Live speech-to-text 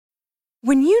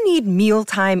When you need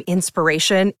mealtime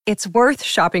inspiration, it's worth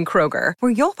shopping Kroger,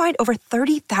 where you'll find over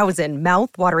 30,000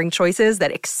 mouth-watering choices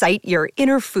that excite your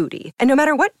inner foodie. And no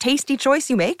matter what tasty choice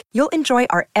you make, you'll enjoy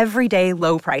our everyday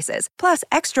low prices, plus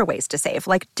extra ways to save,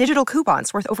 like digital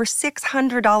coupons worth over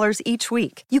 $600 each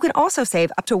week. You can also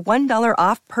save up to $1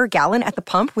 off per gallon at the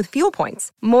pump with fuel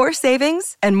points. More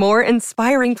savings and more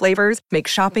inspiring flavors make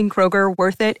shopping Kroger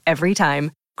worth it every time.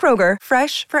 Kroger,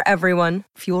 fresh for everyone.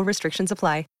 Fuel restrictions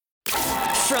apply.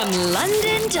 From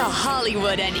London to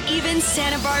Hollywood and even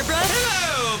Santa Barbara.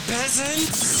 Hello,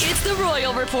 peasants. It's the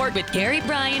Royal Report with Gary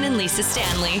Bryan and Lisa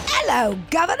Stanley. Hello,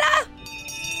 Governor.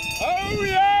 Oh,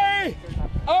 yay!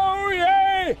 Oh,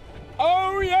 yay!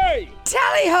 Oh, yay!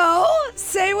 Tally-ho!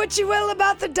 Say what you will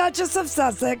about the Duchess of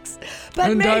Sussex.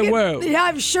 But And I will. Yeah,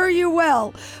 I'm sure you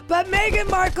will. But Meghan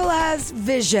Markle has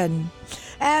vision.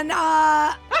 And,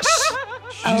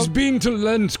 She's been to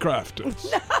Lenscrafters.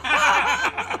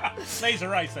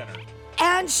 Laser Eye Center.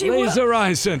 And she Laser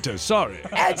Eye Center, sorry.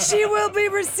 And she will be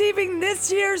receiving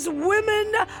this year's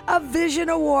Women of Vision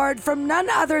Award from none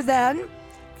other than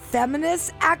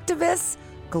feminist activist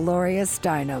Gloria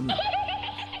Steinem.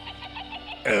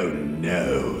 Oh,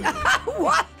 no.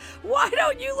 What? Why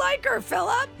don't you like her,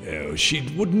 Philip? No, she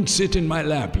wouldn't sit in my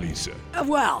lap, Lisa.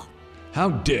 Well, How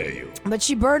dare you? but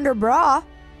she burned her bra.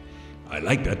 I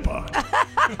like that part.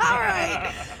 All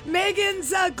right.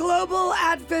 Meghan's global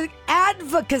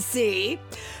advocacy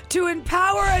to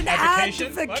empower and Advocation?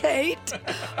 advocate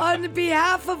on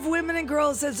behalf of women and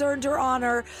girls has earned her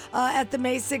honor at the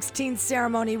May 16th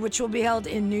ceremony, which will be held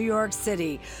in New York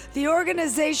City. The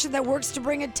organization that works to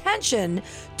bring attention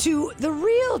to the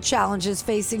real challenges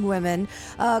facing women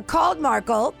called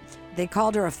Markle. They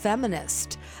called her a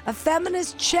feminist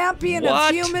champion of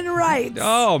What? human rights.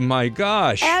 Oh my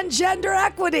gosh. And gender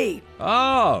equity.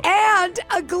 Oh. And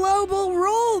a global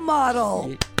role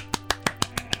model.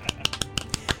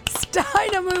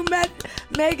 Steinem, who met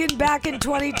Meghan back in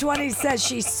 2020, says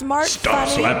she's smart, Stop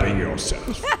funny. slapping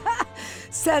yourself.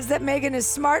 Says that Meghan is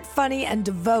smart, funny, and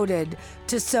devoted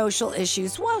to social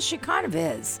issues. Well, she kind of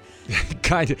is.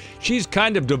 She's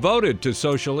kind of devoted to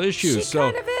social issues. She so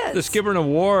kind of is. Let's give her an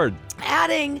award.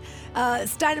 Adding,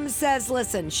 Steinem says,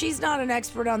 listen, she's not an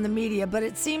expert on the media, but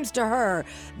it seems to her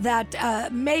that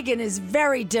Meghan is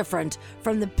very different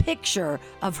from the picture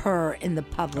of her in the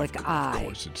public eye. Of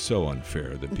course, it's so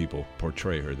unfair that people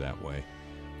portray her that way.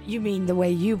 You mean the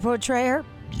way you portray her?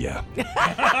 Yeah.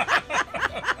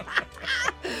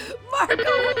 Markle!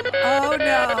 Oh,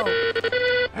 no.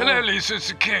 Hello, Lisa. It's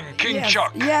the King. King Yes,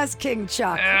 Chuck. yes, King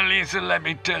Chuck. Lisa, let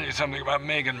me tell you something about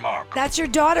Meghan Markle. That's your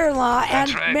daughter-in-law and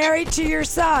That's right. married to your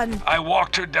son. I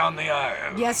walked her down the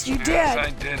aisle. Yes, you Yes, did. I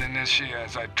did, and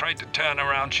as I tried to turn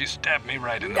around, she stabbed me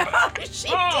right in the No, back. she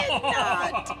did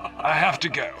not. I have to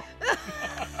go.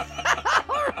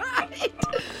 All right.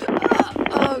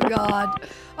 Oh, God.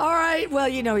 All right. Well,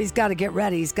 he's got to get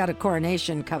ready. He's got a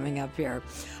coronation coming up here.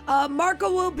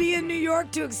 Markle will be in New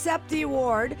York to accept the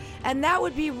award, and that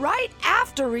would be right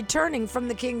after returning from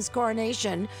the King's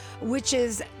coronation, which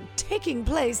is taking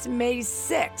place May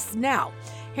 6th. Now,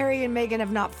 Harry and Meghan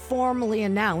have not formally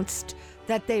announced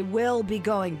that they will be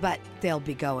going, but they'll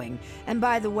be going. And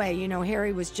by the way,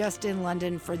 Harry was just in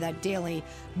London for that Daily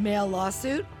Mail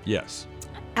lawsuit. Yes.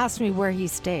 Ask me where he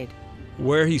stayed.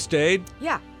 Where he stayed?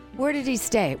 Yeah. Where did he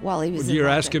stay while he was in You're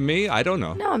London? asking me? I don't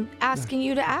know. No, I'm asking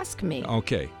you to ask me.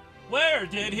 Okay. Where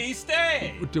did he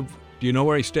stay? Do you know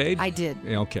where he stayed? I did.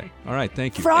 Yeah, okay. All right.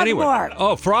 Thank you. Frogmore. Anyway.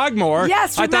 Oh, Frogmore?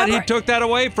 Yes, I thought he remember- took that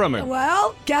away from him.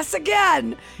 Well, guess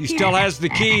again. He still has the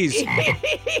keys. He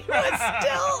was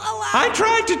still allowed. I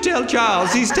tried to tell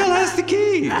Charles he still has the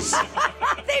keys.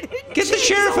 They didn't Get the change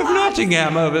sheriff of laws.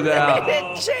 Nottingham over They there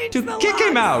didn't change to the kick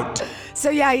him laws. out. So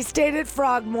yeah, he stayed at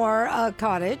Frogmore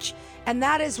Cottage, and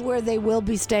that is where they will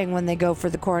be staying when they go for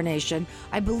the coronation.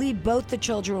 I believe both the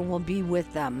children will be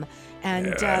with them.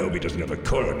 And I hope he doesn't have a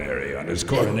coronary on his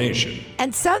coronation.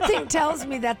 and something tells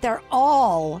me that they're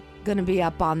all going to be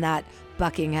up on that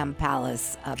Buckingham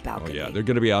Palace Oh, balcony. yeah. They're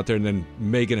going to be out there, and then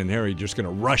Meghan and Harry just going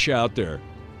to rush out there.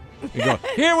 And go,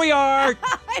 here we are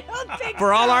I don't think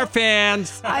for all so. our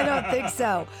fans. I don't think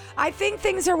so. I think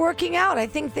things are working out. I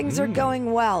think things are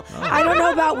going well. I don't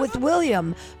know about with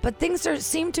William, but things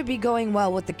seem to be going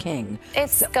well with the king.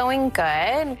 It's going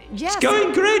good. Yes. It's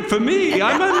going great for me.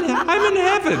 I'm in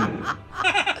heaven.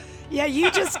 Yeah, you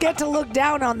just get to look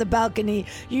down on the balcony.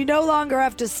 You no longer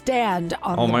have to stand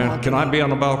on Oh the man, balcony. can I be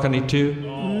on the balcony too?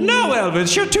 No,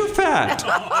 Elvis, you're too fat.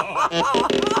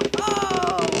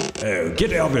 Oh, get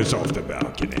Elvis off the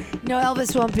balcony. No,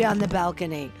 Elvis won't be on the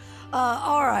balcony.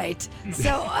 All right.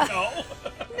 So,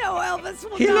 No, Elvis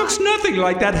will He not. looks nothing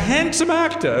like that handsome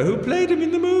actor who played him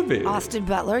in the movie. Austin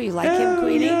Butler, you like him,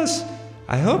 Queenie? Yes.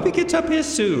 I hope he gets up here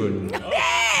soon.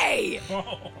 Hey!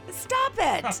 Stop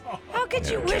it! How could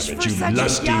you wish damn it, for you such a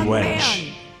lusty young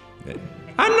wench. man?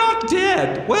 I'm not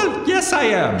dead. Well, yes, I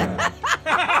am.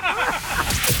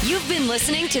 You've been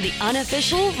listening to the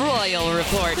unofficial Royal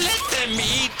Report. Let them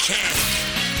eat cake.